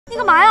你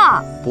干嘛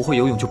呀？不会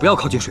游泳就不要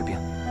靠近水边，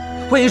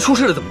万一出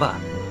事了怎么办？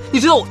你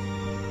知道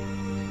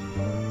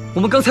我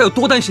们刚才有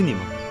多担心你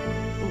吗？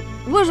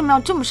为什么要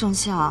这么生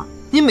气啊？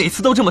你每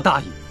次都这么大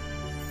意，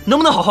能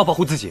不能好好保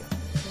护自己？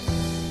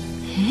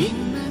诶，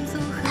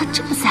他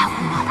这么在乎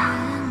我的？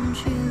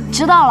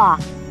知道了，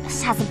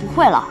下次不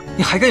会了。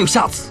你还敢有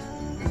下次？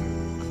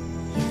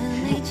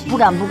不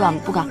敢，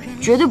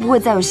绝对不会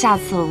再有下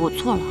次了。我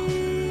错了。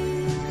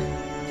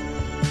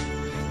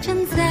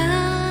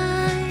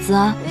子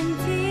安，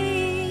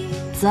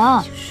子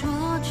安。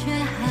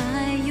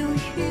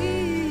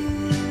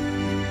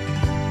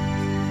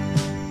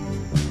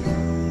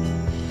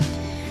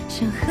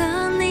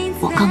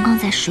我刚刚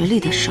在水里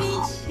的时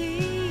候，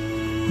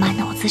满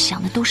脑子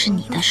想的都是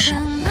你的事。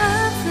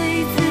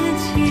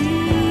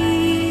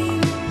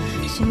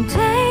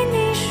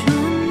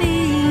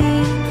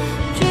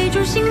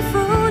幸福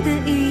的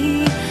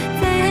意义，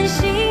在安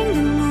心的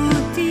目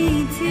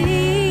的地。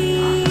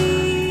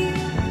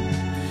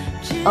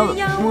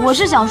我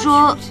是想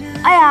说，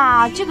哎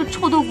呀，这个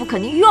臭豆腐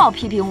肯定又要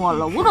批评我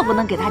了，我可不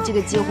能给他这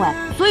个机会，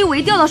所以我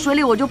一掉到水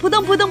里，我就扑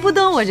腾扑腾扑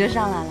腾，我就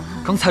上来了。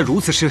刚才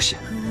如此涉险，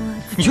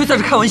你却在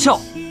这开玩笑？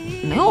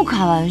没有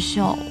开玩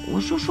笑，我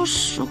说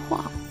实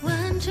话。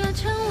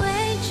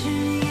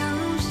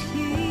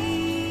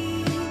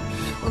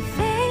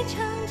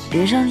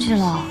别生气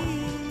了。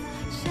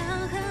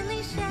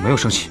没有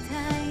生气。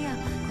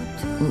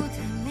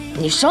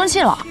你生气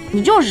了，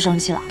你就是生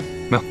气了。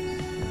没有。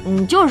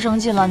你就是生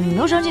气了，你没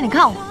有生气，你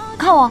看我，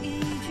看我。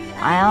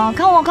哎呀，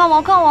看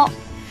我。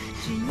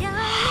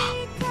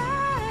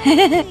嘿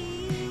嘿嘿，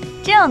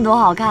这样多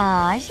好看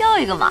啊！还笑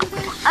一个嘛。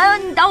哎呀，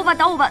你打我吧。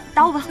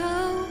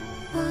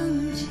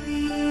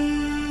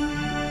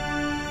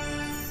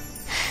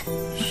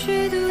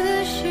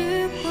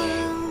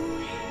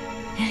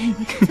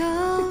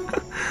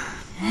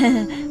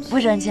不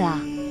生气啦？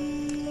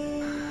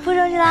不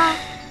生气啦？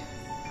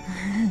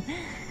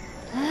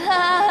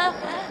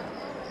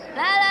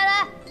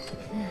来，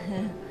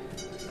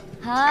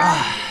好，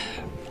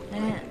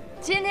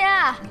今天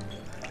啊，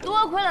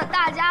多亏了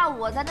大家，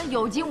我才能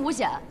有惊无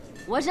险。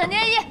我沈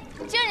天一，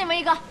敬你们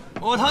一个。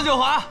我唐九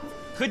华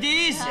和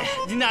第一喜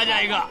敬大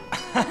家一个。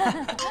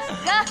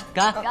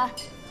干！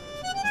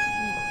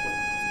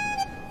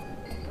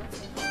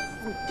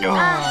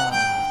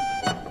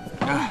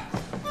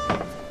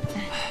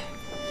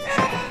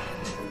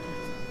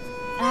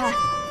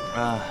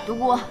独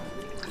孤，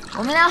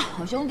我们俩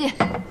好兄弟，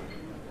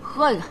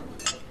喝一个。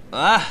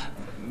来，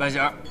白喜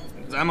儿，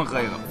咱们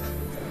喝一个。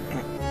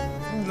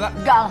来，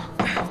干了。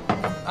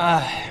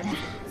哎，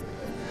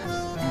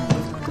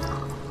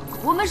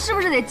我们是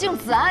不是得敬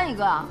子安一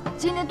个啊？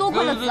今天多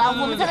亏了子安，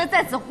我们才能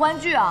在此欢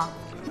聚啊！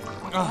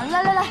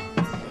来，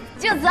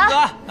敬子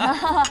安。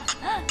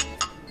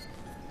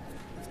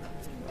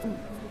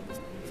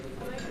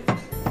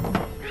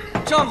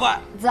畅快。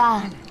子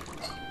安，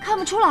看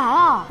不出来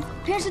啊。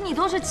平时你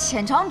都是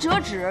浅尝辄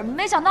止，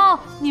没想到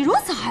你如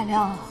此海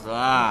量啊！子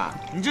安，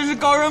你这是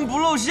高人不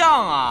露相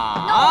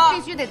啊！那我必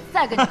须得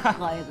再跟你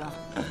喝一个，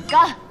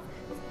干！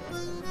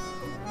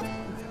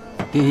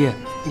爹一，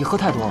你喝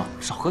太多了，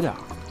少喝点。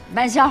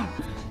半仙儿，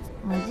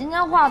你今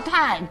天话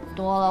太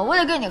多了，我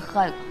得跟你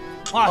喝一个。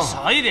话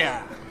少一点，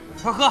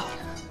快喝。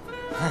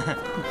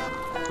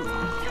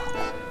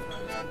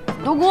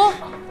独孤，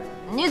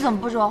你怎么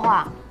不说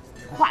话？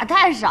话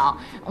太少，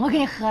我给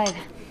你喝一个。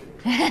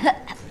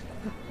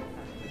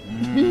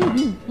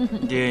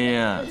爹一，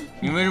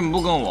你为什么不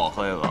跟我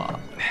喝一个？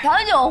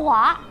唐九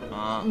华，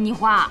你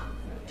话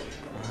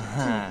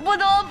不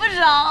多不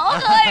少，喝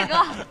一个，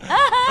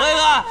喝一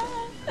个。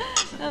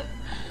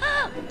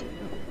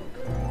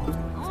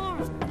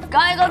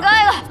干一个，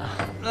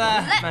来，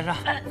慢上，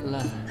来，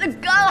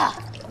干了，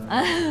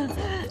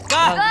干。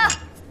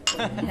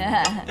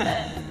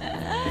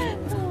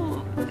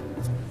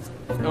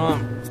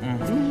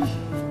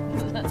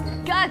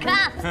干，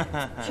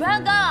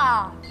全干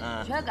了，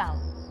全干了。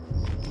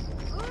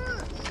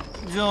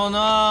酒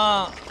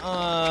呢？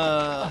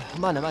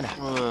慢点，慢点。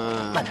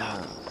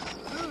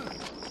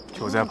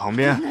就在旁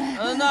边。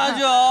那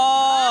酒。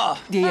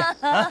爹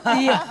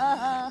一，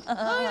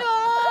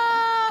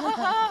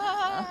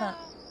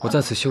我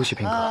在此休息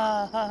片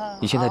刻，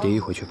你先带蝶衣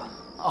回去吧。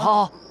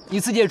好，你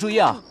自己也注意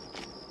啊。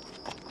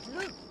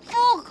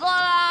不喝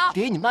了。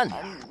蝶衣，你慢点。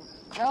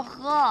要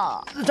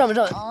喝。站稳。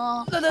来，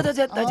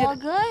我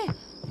可以，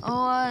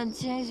我很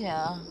清醒。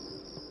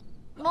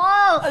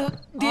哎呦，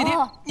爹，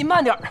你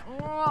慢点。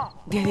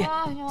爹，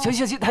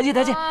行，抬气。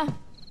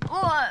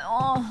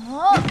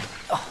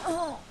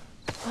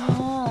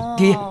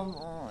爹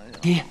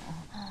一，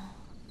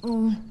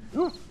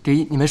蝶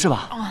衣，你没事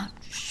吧？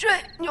水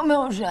有没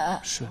有水？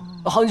水。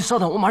好，你稍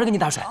等，我马上给你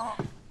打水。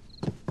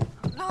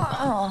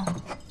喝。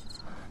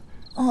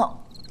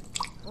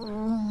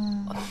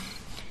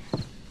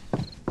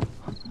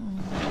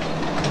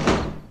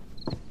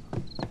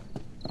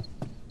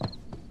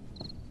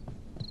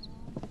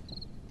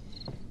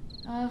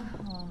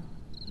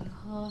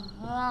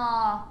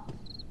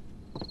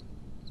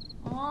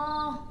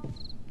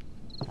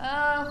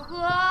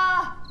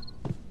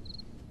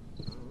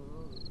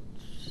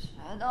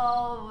都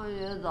不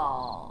许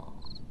走。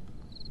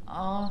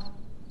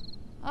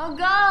干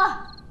了，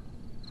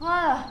喝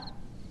了，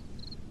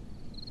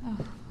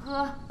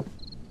喝，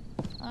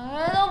谁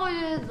都不许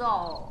走，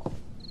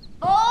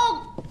都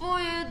不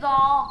许走。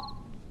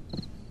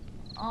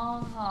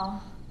好，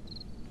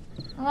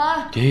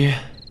来，第一，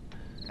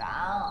干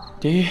了，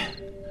第一，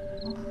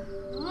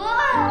喝呀，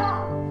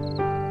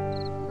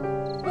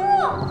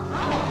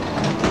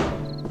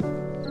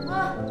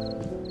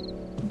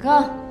你看，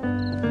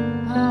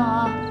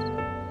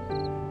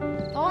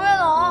都别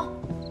走，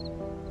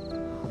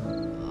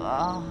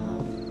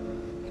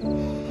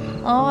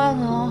都别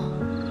走，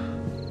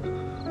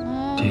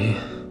第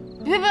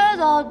一，别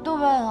走，都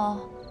别走，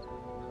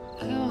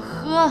给我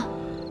喝，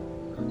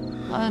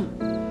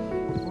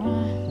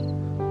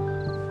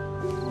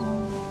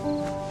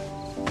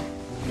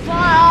加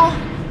油！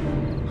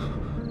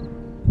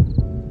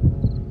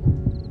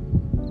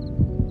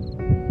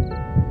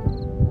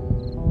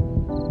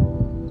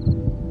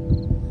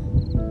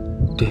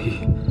第一，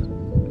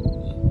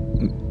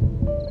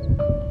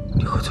你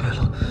喝醉了，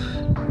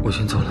我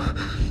先走了。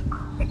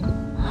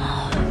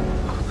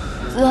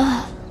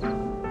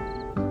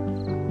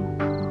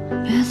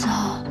别走！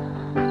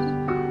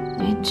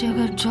你这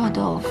个臭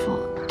豆腐，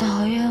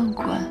讨厌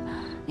鬼，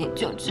你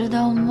就知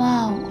道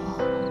骂我，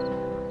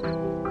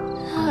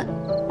那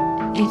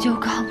你就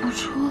看不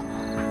出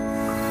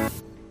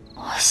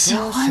我喜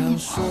欢你吗？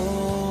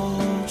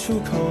出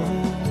口，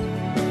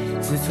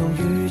自从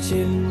遇见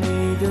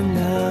你的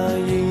那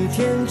一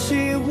天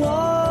起，我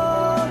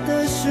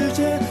的世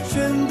界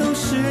全都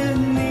是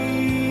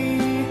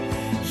你。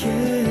也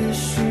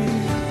许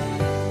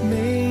每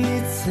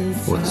一次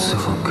我似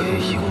乎可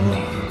以赢你，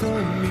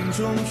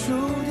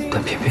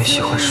但偏偏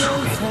喜欢输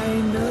给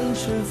你，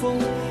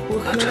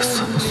那这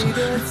算不算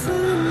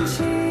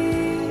是？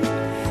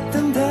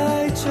等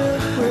待着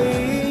回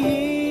忆。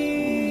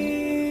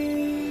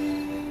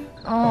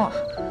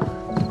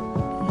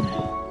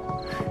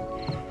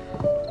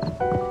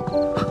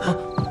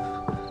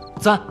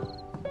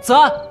子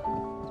安，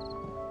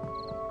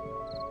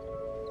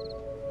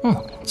莫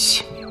名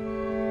其妙。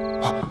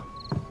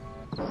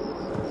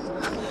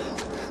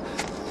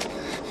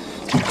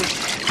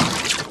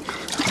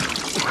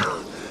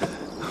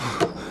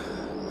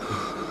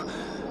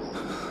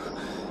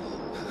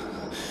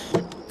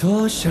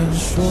多想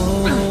说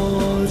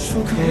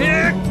出口，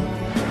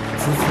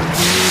自从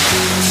遇见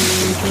你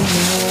的那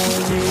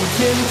一天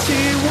起，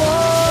我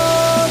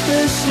的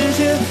世界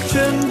全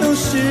都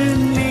是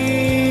你。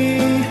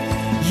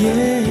也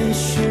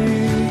许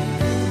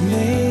每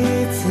一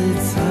次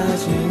擦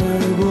肩而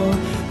过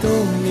都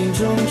命中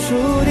注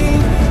定，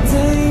怎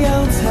样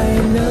才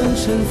能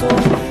尘封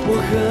我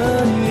和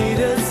你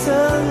的曾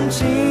经？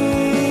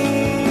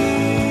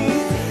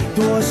多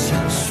想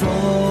说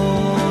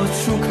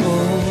出口，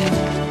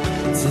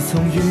自从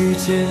遇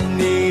见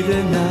你的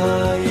那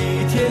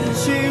一天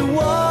起，我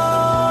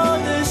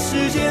的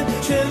世界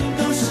全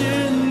都是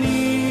你。